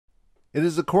It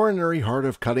is the coronary heart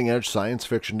of cutting-edge science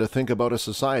fiction to think about a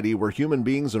society where human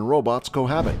beings and robots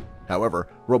cohabit. However,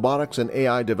 robotics and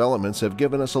AI developments have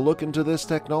given us a look into this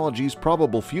technology's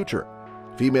probable future.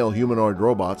 Female humanoid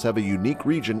robots have a unique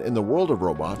region in the world of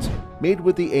robots made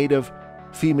with the aid of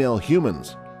female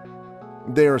humans.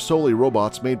 They are solely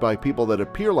robots made by people that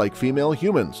appear like female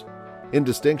humans. In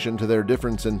distinction to their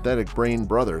different synthetic brain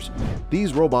brothers,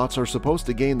 these robots are supposed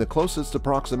to gain the closest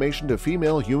approximation to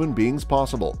female human beings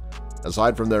possible.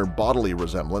 Aside from their bodily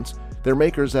resemblance, their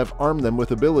makers have armed them with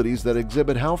abilities that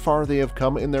exhibit how far they have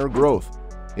come in their growth.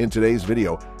 In today's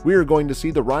video, we are going to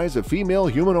see the rise of female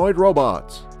humanoid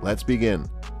robots. Let's begin.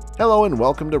 Hello and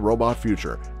welcome to Robot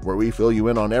Future, where we fill you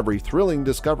in on every thrilling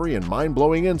discovery and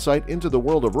mind-blowing insight into the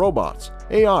world of robots,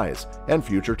 AIs, and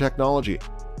future technology.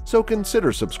 So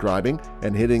consider subscribing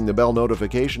and hitting the bell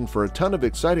notification for a ton of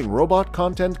exciting robot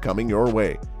content coming your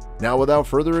way. Now without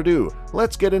further ado,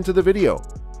 let's get into the video.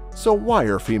 So why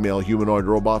are female humanoid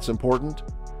robots important?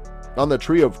 On the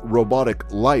tree of robotic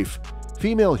life,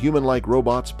 female human-like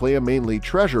robots play a mainly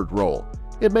treasured role.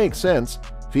 It makes sense.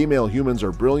 Female humans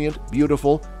are brilliant,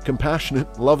 beautiful,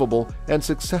 compassionate, lovable, and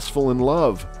successful in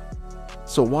love.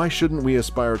 So why shouldn't we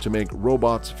aspire to make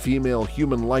robots female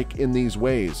human-like in these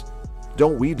ways?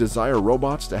 Don't we desire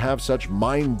robots to have such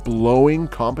mind-blowing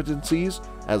competencies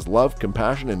as love,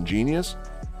 compassion, and genius?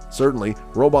 Certainly,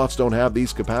 robots don't have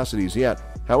these capacities yet.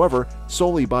 However,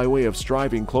 solely by way of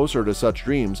striving closer to such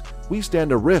dreams, we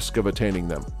stand a risk of attaining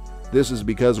them. This is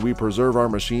because we preserve our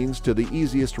machines to the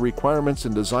easiest requirements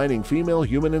in designing female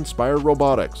human-inspired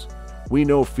robotics. We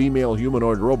know female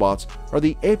humanoid robots are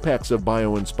the apex of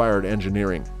bio-inspired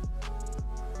engineering.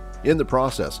 In the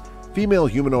process, female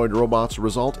humanoid robots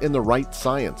result in the right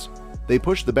science. They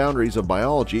push the boundaries of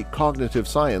biology, cognitive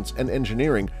science, and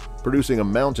engineering, producing a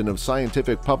mountain of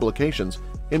scientific publications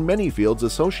in many fields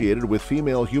associated with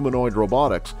female humanoid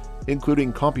robotics,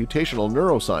 including computational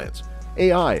neuroscience,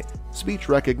 AI, speech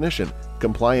recognition,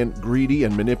 compliant greedy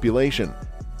and manipulation,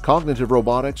 cognitive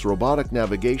robotics, robotic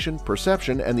navigation,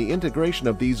 perception, and the integration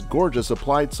of these gorgeous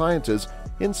applied sciences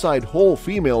inside whole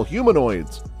female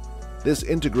humanoids. This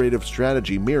integrative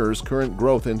strategy mirrors current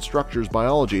growth in structures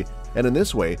biology, and in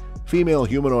this way, female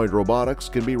humanoid robotics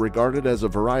can be regarded as a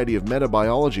variety of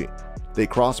metabiology. They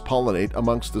cross-pollinate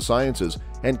amongst the sciences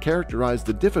and characterize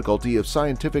the difficulty of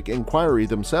scientific inquiry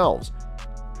themselves.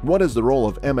 What is the role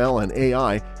of ML and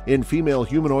AI in female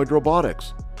humanoid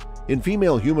robotics? In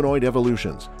female humanoid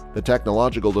evolutions, the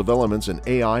technological developments in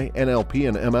AI, NLP,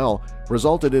 and ML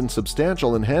resulted in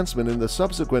substantial enhancement in the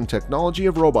subsequent technology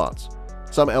of robots.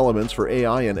 Some elements for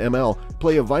AI and ML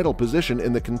play a vital position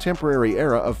in the contemporary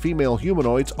era of female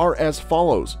humanoids are as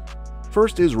follows.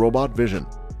 First is robot vision.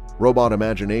 Robot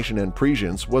imagination and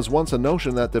prescience was once a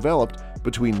notion that developed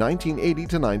between 1980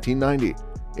 to 1990.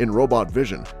 In robot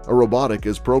vision, a robotic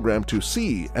is programmed to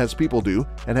see as people do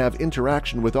and have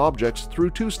interaction with objects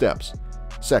through two steps.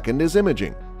 Second is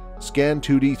imaging. Scan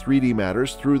 2D, 3D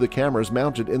matters through the cameras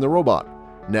mounted in the robot.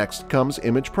 Next comes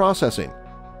image processing.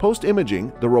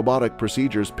 Post-imaging, the robotic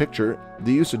procedures picture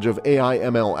the usage of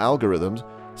AI/ML algorithms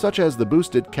such as the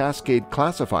boosted cascade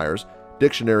classifiers,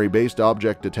 dictionary-based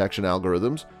object detection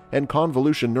algorithms, and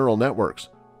convolution neural networks.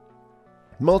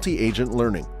 Multi-agent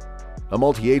learning. A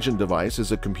multi-agent device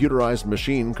is a computerized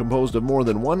machine composed of more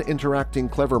than one interacting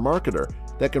clever marketer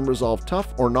that can resolve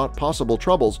tough or not possible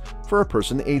troubles for a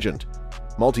person agent.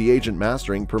 Multi-agent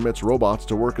mastering permits robots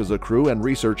to work as a crew and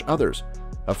research others.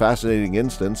 A fascinating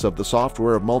instance of the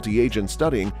software of multi-agent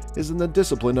studying is in the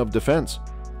discipline of defense.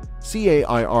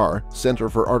 CAIR, Center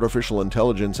for Artificial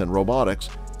Intelligence and Robotics,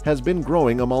 has been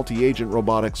growing a multi-agent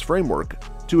robotics framework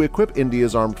to equip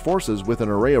India's armed forces with an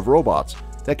array of robots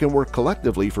that can work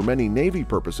collectively for many Navy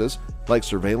purposes like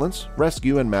surveillance,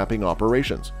 rescue, and mapping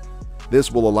operations.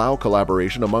 This will allow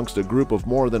collaboration amongst a group of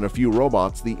more than a few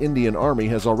robots the Indian Army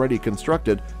has already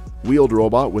constructed: wheeled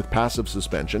robot with passive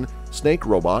suspension, snake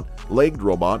robot, legged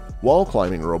robot, wall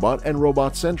climbing robot, and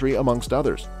robot sentry, amongst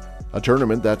others. A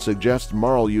tournament that suggests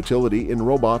moral utility in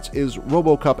robots is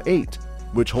RoboCup 8,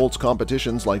 which holds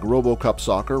competitions like RoboCup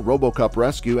Soccer, RoboCup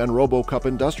Rescue, and RoboCup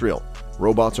Industrial.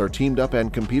 Robots are teamed up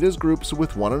and compete as groups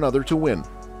with one another to win.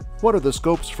 What are the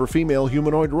scopes for female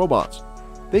humanoid robots?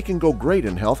 They can go great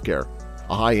in healthcare.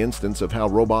 A high instance of how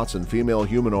robots and female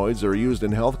humanoids are used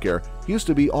in healthcare used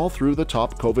to be all through the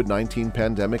top COVID-19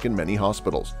 pandemic in many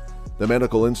hospitals. The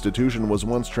medical institution was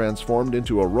once transformed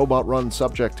into a robot-run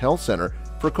subject health center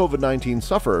for COVID-19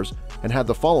 sufferers and had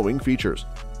the following features: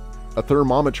 a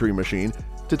thermometry machine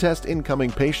to test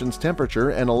incoming patients'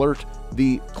 temperature and alert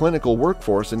the clinical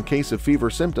workforce in case of fever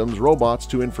symptoms, robots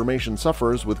to information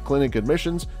sufferers with clinic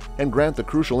admissions and grant the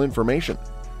crucial information.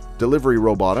 delivery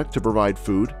robotic to provide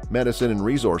food, medicine, and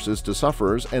resources to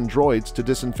sufferers, and droids to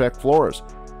disinfect floors.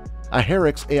 A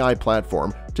Herix AI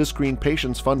platform to screen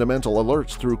patients' fundamental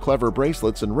alerts through clever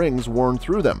bracelets and rings worn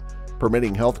through them,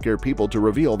 permitting healthcare people to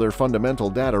reveal their fundamental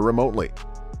data remotely.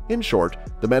 In short,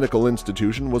 the medical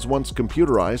institution was once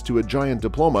computerized to a giant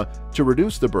diploma to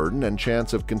reduce the burden and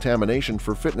chance of contamination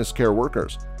for fitness care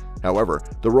workers. However,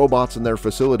 the robots in their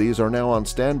facilities are now on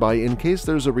standby in case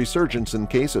there's a resurgence in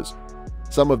cases.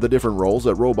 Some of the different roles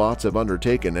that robots have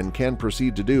undertaken and can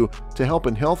proceed to do to help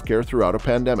in healthcare throughout a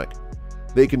pandemic.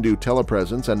 They can do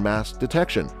telepresence and mask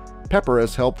detection. Pepper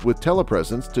has helped with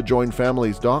telepresence to join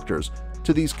families' doctors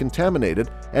to these contaminated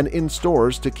and in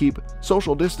stores to keep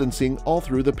social distancing all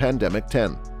through the pandemic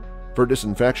 10. For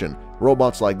disinfection,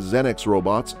 robots like Xenix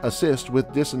robots assist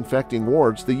with disinfecting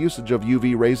wards the usage of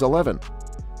UV rays 11.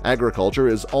 Agriculture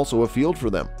is also a field for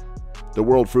them. The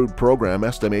World Food Program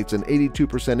estimates an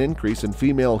 82% increase in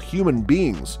female human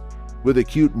beings with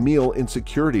acute meal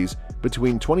insecurities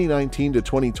between 2019 to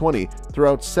 2020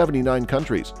 throughout 79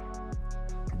 countries.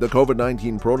 The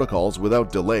COVID-19 protocols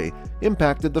without delay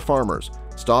impacted the farmers,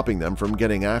 stopping them from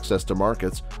getting access to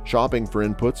markets, shopping for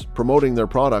inputs, promoting their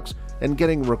products, and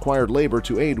getting required labor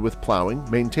to aid with plowing,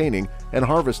 maintaining, and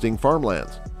harvesting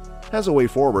farmlands. As a way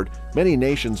forward, many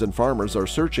nations and farmers are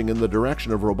searching in the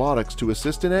direction of robotics to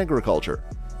assist in agriculture.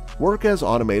 Work as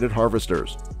automated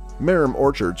harvesters. Merrim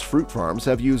Orchard's fruit farms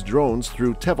have used drones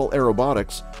through Tevel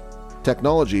Aerobotics,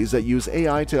 technologies that use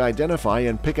AI to identify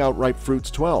and pick out ripe fruits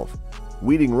 12.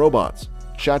 Weeding robots.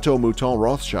 Chateau Mouton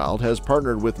Rothschild has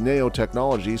partnered with Neo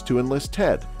Technologies to enlist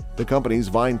TED, the company's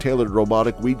vine-tailored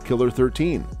robotic weed killer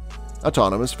 13.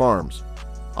 Autonomous farms.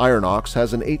 Ironox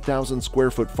has an 8,000 square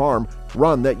foot farm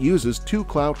run that uses 2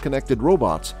 cloud-connected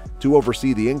robots to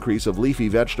oversee the increase of leafy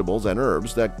vegetables and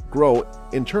herbs that grow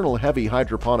internal heavy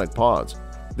hydroponic pods.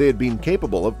 They had been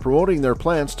capable of promoting their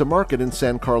plants to market in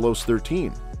San Carlos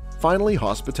 13. Finally,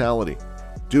 hospitality.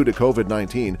 Due to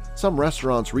COVID-19, some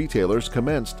restaurants' retailers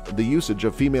commenced the usage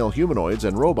of female humanoids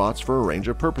and robots for a range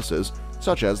of purposes,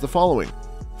 such as the following.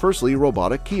 Firstly,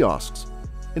 robotic kiosks.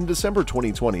 In December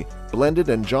 2020, Blended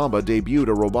and Jamba debuted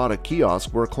a robotic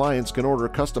kiosk where clients can order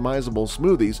customizable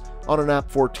smoothies on an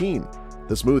app 14.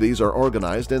 The smoothies are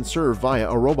organized and served via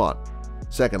a robot.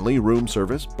 Secondly, room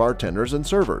service, bartenders, and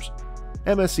servers.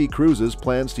 MSC Cruises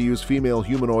plans to use female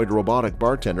humanoid robotic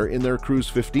bartender in their Cruise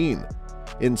 15.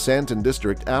 In Santon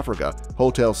District, Africa,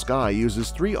 Hotel Sky uses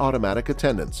 3 automatic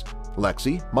attendants,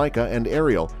 Lexi, Micah, and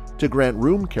Ariel, to grant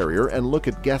room carrier and look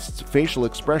at guests' facial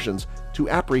expressions to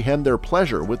apprehend their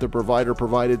pleasure with the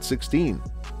provider-provided 16.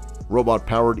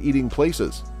 Robot-powered eating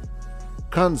places.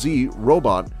 Kanzi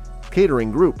Robot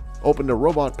Catering Group opened a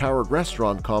robot-powered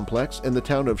restaurant complex in the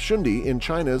town of Shundi in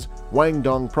China's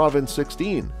Guangdong Province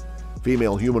 16.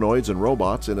 Female humanoids and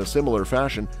robots, in a similar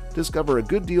fashion, discover a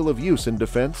good deal of use in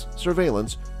defense,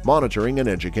 surveillance, monitoring, and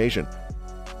education.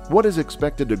 What is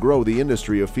expected to grow the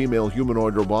industry of female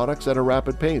humanoid robotics at a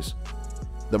rapid pace?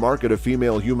 The market of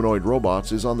female humanoid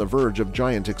robots is on the verge of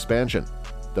giant expansion.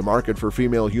 The market for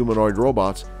female humanoid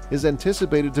robots is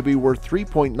anticipated to be worth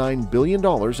 $3.9 billion in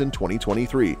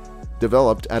 2023,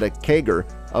 developed at a CAGR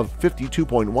of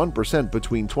 52.1%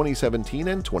 between 2017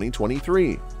 and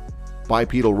 2023.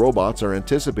 Bipedal robots are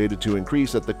anticipated to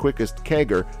increase at the quickest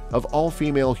CAGR of all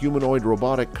female humanoid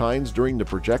robotic kinds during the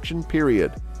projection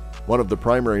period. One of the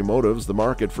primary motives the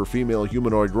market for female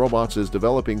humanoid robots is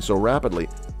developing so rapidly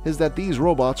is that these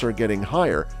robots are getting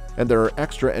higher and there are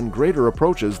extra and greater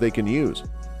approaches they can use.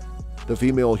 The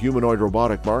female humanoid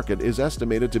robotic market is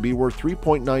estimated to be worth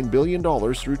 $3.9 billion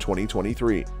through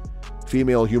 2023.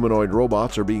 Female humanoid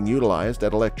robots are being utilized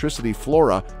at Electricity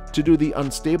Flora to do the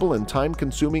unstable and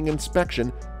time-consuming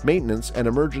inspection, maintenance, and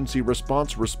emergency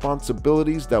response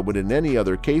responsibilities that would in any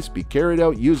other case be carried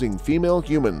out using female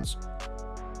humans.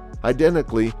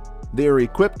 Identically, they are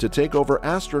equipped to take over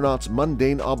astronauts'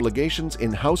 mundane obligations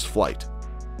in house flight.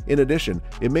 In addition,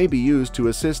 it may be used to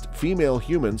assist female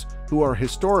humans who are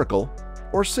historical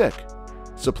or sick,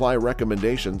 supply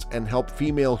recommendations, and help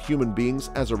female human beings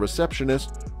as a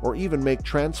receptionist, or even make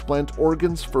transplant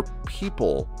organs for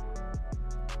people.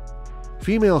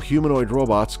 Female humanoid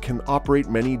robots can operate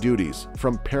many duties,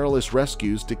 from perilous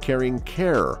rescues to carrying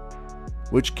care,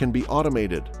 which can be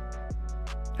automated.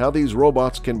 How these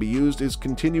robots can be used is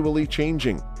continually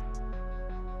changing.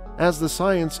 As the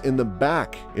science in the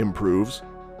back improves,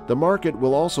 the market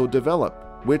will also develop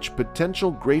which potential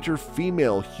greater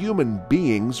female human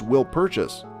beings will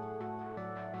purchase.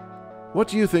 What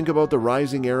do you think about the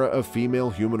rising era of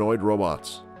female humanoid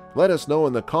robots? Let us know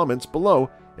in the comments below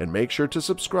and make sure to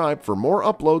subscribe for more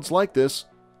uploads like this.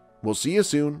 We'll see you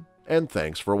soon, and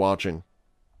thanks for watching.